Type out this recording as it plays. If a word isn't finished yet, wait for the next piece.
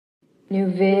New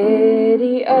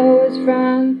videos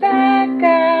from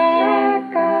Becca.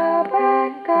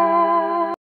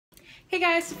 Hey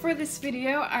guys, for this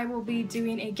video I will be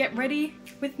doing a get ready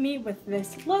with me with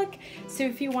this look, so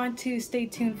if you want to stay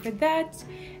tuned for that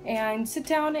and sit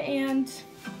down and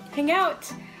hang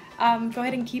out, go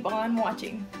ahead and keep on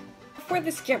watching. For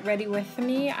this get ready with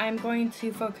me, I'm going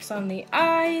to focus on the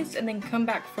eyes and then come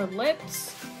back for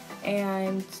lips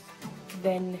and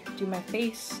then do my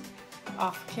face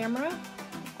off camera.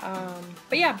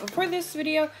 But yeah, before this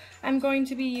video I'm going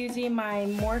to be using my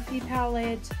Morphe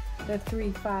palette, the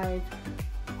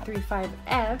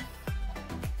 35F,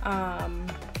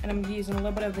 and I'm using a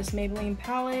little bit of this Maybelline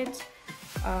palette.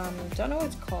 Don't know what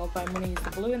it's called, but I'm going to use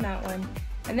the blue in that one.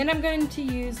 And then I'm going to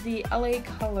use the LA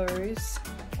Colors,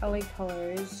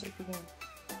 if you can,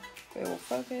 it will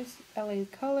focus, LA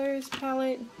Colors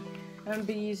palette. I'm going to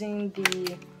be using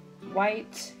the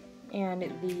white and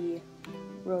the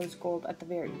rose gold at the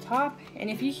very top. And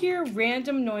if you hear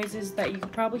random noises that you can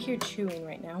probably hear chewing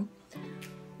right now,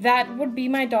 that would be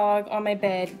my dog on my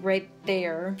bed right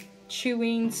there,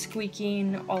 chewing,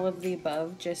 squeaking, all of the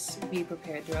above. Just be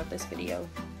prepared throughout this video.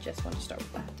 Just want to start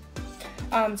with that.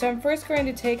 So I'm first going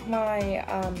to take my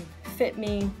Fit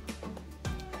Me,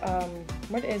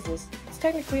 what is this? It's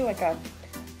technically like a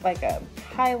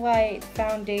highlight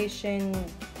foundation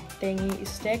thingy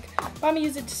stick. I'm gonna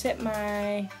use it to set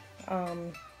my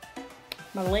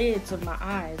my lids of my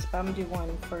eyes, but I'm gonna do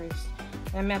one first.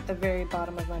 And I'm at the very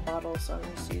bottom of my bottle, so I'm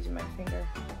just using my finger.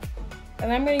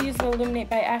 And I'm gonna use the Illuminate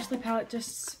by Ashley palette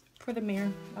just for the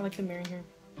mirror. I like the mirror here.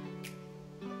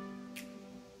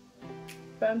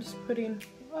 But I'm just putting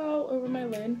all over my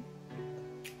lid.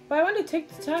 But I want to take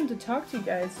the time to talk to you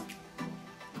guys.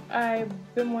 I've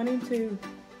been wanting to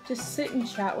just sit and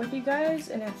chat with you guys,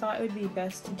 and I thought it would be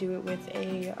best to do it with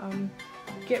a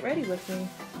get ready with me.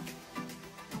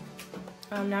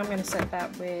 Now I'm going to set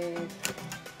that with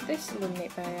this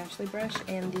Illuminate by Ashley brush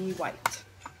and the white.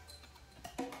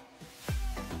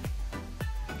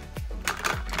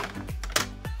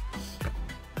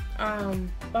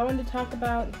 But I wanted to talk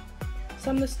about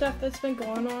some of the stuff that's been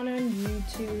going on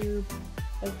YouTube,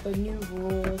 like the new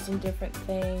rules and different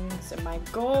things, and my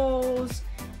goals,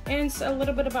 and a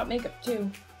little bit about makeup too.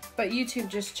 But YouTube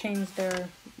just changed their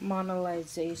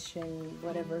monetization,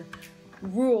 whatever,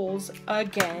 rules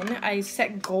again. I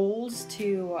set goals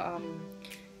to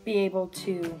be able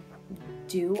to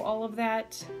do all of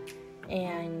that,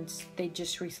 and they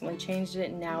just recently changed it,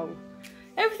 and now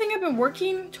everything I've been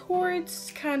working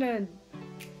towards kind of,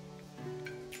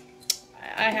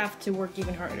 I have to work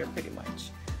even harder pretty much.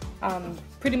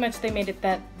 Pretty much they made it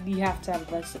that you have to have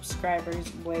the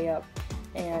subscribers way up,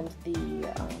 and the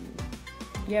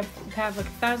you have to have like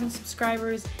 1,000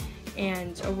 subscribers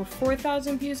and over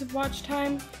 4,000 views of watch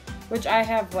time, which I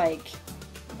have like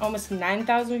almost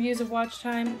 9,000 views of watch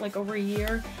time, like over a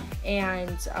year.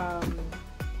 And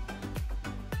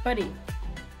buddy,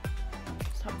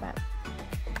 stop that.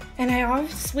 And I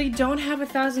obviously don't have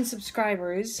 1,000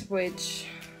 subscribers, which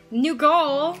new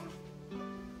goal.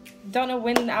 Don't know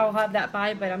when I'll have that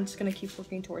by, but I'm just gonna keep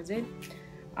working towards it.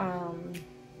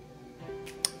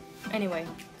 Anyway,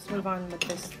 let's move on with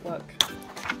this look.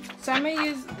 So I'm gonna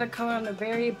use the color on the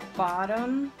very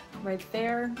bottom, right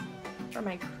there, for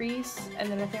my crease,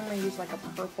 and then I think I'm gonna use like a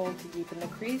purple to deepen the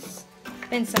crease,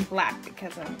 then some black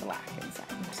because I'm black inside.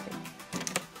 I'm just kidding,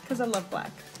 because I love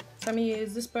black. So I'm gonna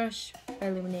use this brush by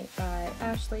Illuminate by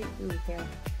Ashley. Ooh, here.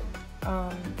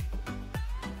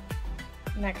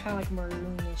 And that kind of like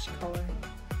maroonish color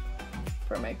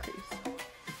for my crease.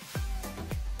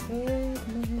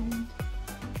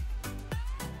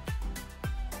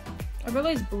 I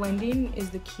realize blending is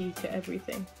the key to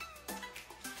everything.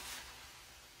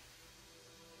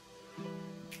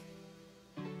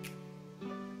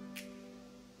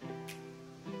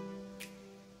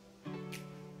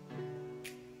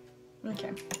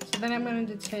 Okay, so then I'm going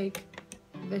to take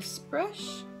this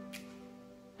brush,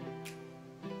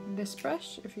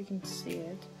 if you can see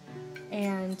it,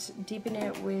 and deepen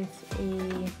it with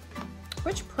a,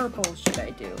 which purple should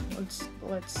I do?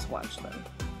 Let's swatch them.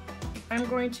 I'm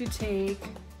going to take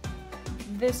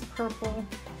this purple,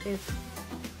 the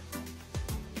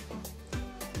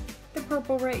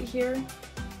purple right here,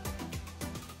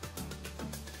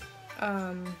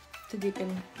 to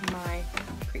deepen my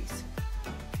crease.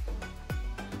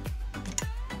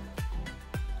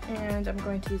 And I'm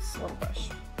going to use this little brush.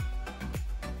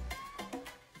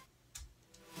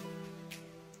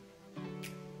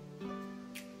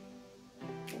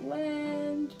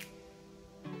 Blend.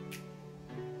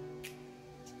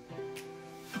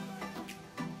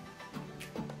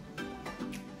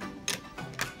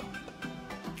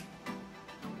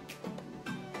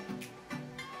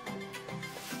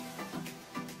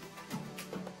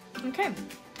 Okay,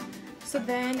 so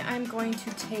then I'm going to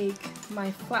take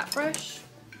my flat brush,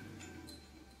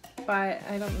 but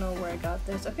I don't know where I got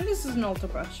this. I think this is an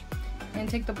Ulta brush. And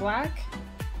take the black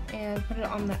and put it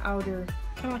on the outer,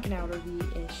 kind of like an outer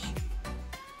V-ish.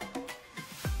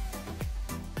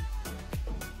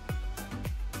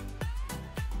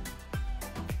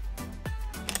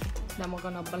 Then we're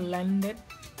gonna blend it.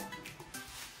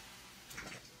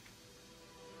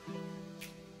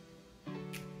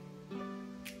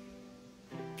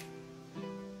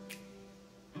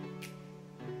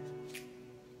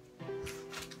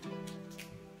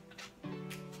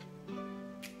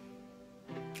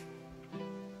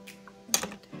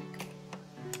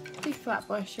 The flat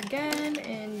brush again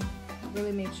and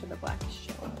really make sure the black is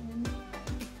showing.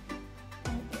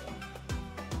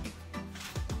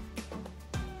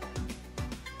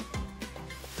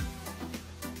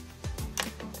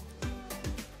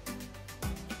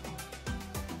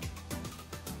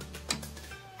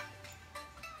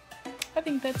 I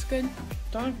think that's good.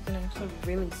 Don't know if you can actually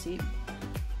really see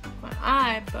my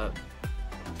eye, but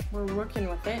we're working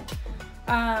with it.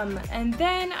 And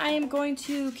then I am going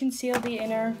to conceal the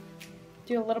inner,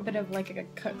 do a little bit of like a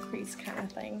cut crease kind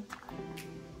of thing.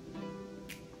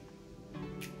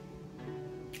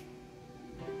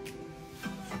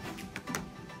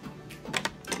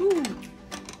 Ooh.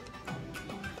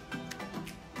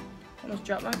 Almost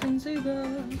dropped my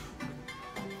concealer.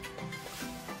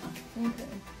 Okay.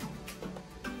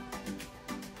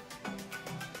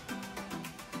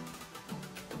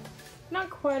 Not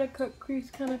quite a cut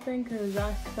crease kind of thing because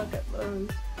I suck at those.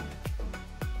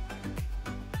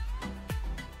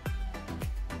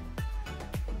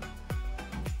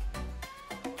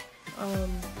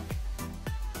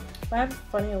 I have a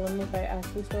funny Illuminate by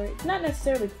Ashley story. It's not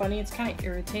necessarily funny, it's kind of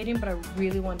irritating, but I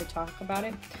really wanted to talk about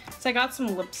it. So I got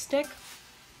some lipstick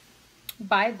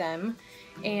by them,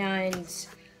 and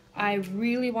I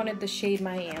really wanted the shade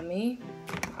Miami.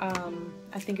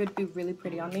 I think it would be really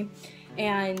pretty on me.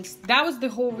 And that was the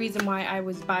whole reason why I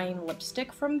was buying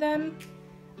lipstick from them.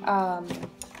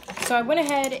 So I went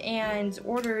ahead and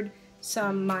ordered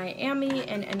some Miami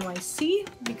and NYC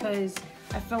because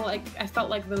I felt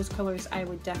like those colors I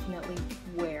would definitely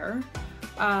wear.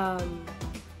 But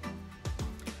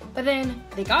then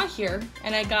they got here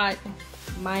and I got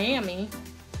Miami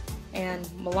and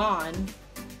Milan.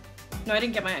 No, I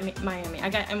didn't get Miami. I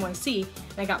got NYC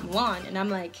and I got Milan, and I'm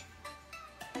like,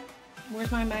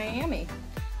 where's my Miami?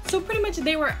 So pretty much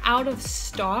they were out of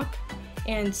stock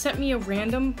and sent me a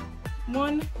random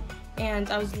one, and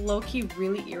I was low-key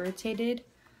really irritated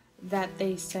that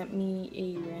they sent me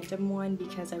a random one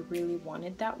because I really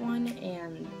wanted that one.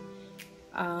 And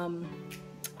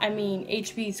I mean,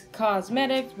 HB's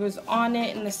Cosmetics was on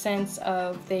it in the sense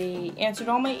of they answered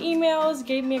all my emails,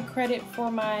 gave me a credit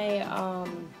for my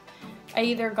I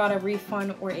either got a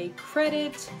refund or a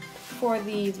credit for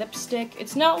the lipstick.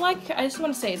 It's not like, I just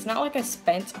want to say, it's not like I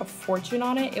spent a fortune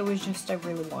on it. It was just I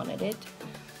really wanted it.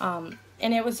 And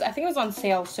it was, I think it was on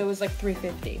sale, so it was like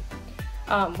 $3.50.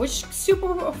 Which is super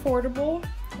affordable,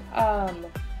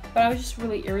 but I was just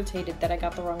really irritated that I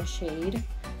got the wrong shade.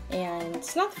 And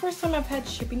it's not the first time I've had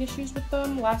shipping issues with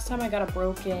them. Last time I got a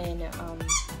broken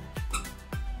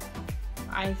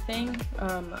eye thing,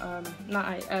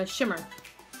 shimmer.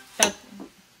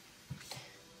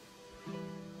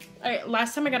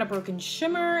 Last time I got a broken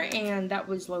shimmer, and that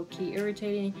was low-key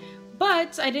irritating.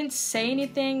 But I didn't say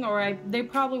anything, or they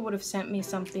probably would have sent me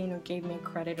something or gave me a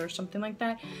credit or something like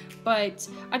that. But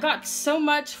I got so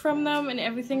much from them and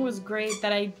everything was great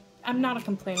that I'm not a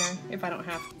complainer if I don't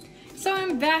have to. So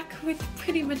I'm back with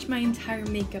pretty much my entire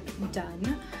makeup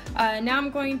done. Now I'm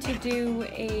going to do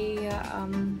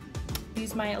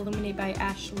use my Illuminate by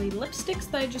Ashley lipsticks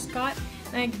that I just got.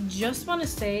 And I just want to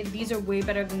say these are way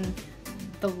better than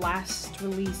the last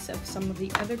release of some of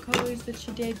the other colors that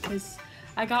she did, because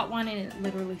I got one and it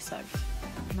literally sucked.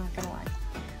 I'm not gonna lie.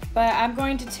 But I'm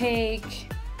going to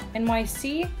take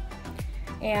NYC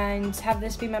and have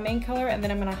this be my main color, and then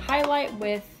I'm gonna highlight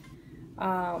with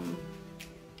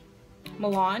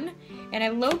Milan. And I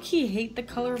low-key hate the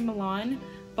color of Milan,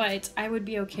 but I would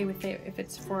be okay with it if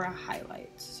it's for a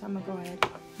highlight. So I'm gonna go ahead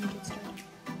and get started.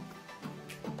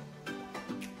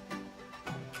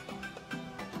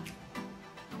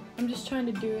 I'm just trying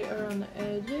to do it around the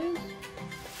edges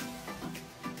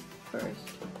first.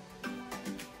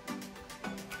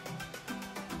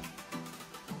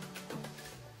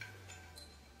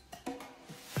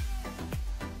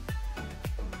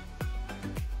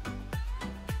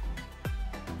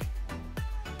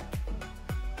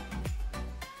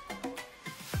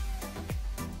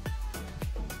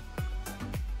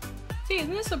 See,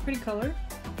 isn't this a pretty color?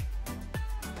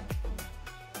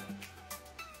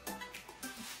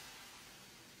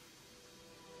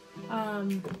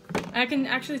 I can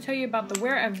actually tell you about the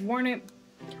wear. I've worn it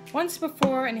once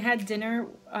before and had dinner.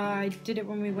 I did it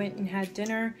when we went and had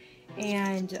dinner,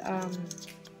 and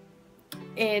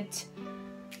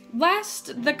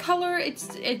the color,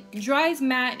 it dries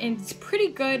matte and it's pretty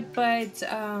good, but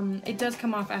it does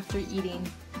come off after eating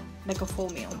like a full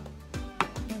meal.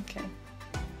 Okay,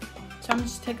 so I'm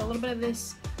just take a little bit of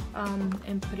this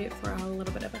and put it for a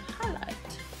little bit of a highlight.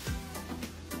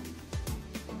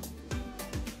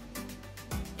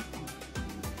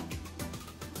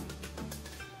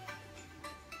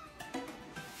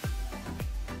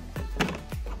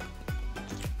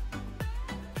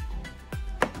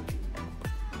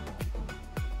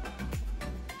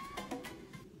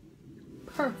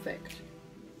 Perfect.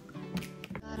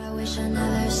 God, I wish I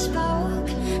never spoke.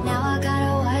 Now I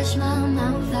gotta wash my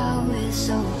mouth out with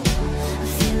soap. I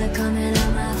feel it coming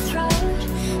out my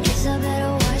throat. Guess I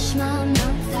better wash my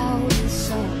mouth out with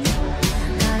soap.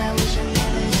 God, I wish I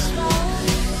never spoke.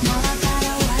 Now I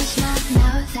gotta wash my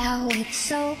mouth out with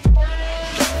soap.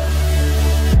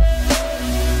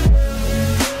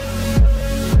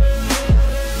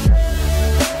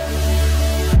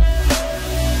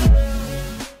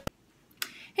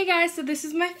 Hey guys, so this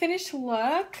is my finished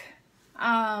look.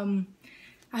 I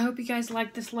hope you guys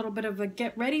like this little bit of a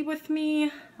get ready with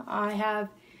me.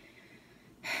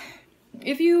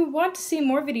 If you want to see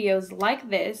more videos like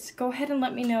this, go ahead and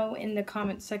let me know in the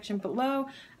comment section below.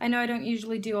 I know I don't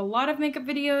usually do a lot of makeup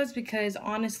videos because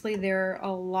honestly they're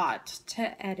a lot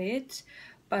to edit,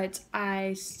 but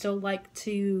I still like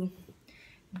to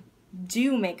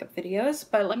do makeup videos.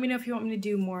 But let me know if you want me to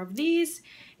do more of these,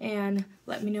 and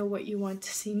let me know what you want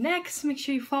to see next. Make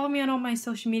sure you follow me on all my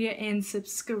social media and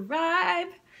subscribe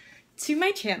to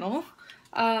my channel.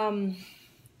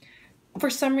 For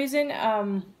some reason,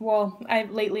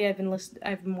 lately I've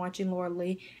been watching Laura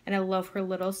Lee, and I love her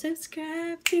little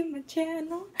subscribe to my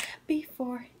channel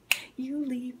before you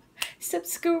leave.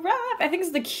 Subscribe. I think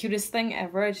it's the cutest thing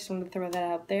ever. I just wanted to throw that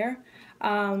out there.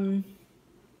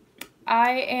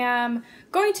 I am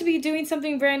going to be doing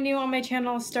something brand new on my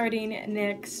channel starting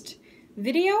next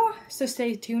video, so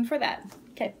stay tuned for that.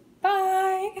 Okay,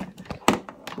 bye!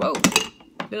 Whoa,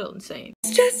 feel insane.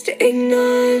 Just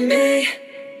ignore me.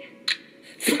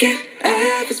 Forget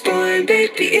I was born,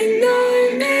 baby,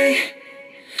 ignore me.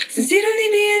 Since you don't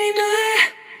need me anymore,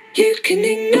 you can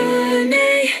ignore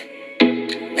me.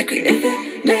 Like we never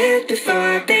met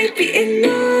before, baby,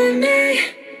 ignore me.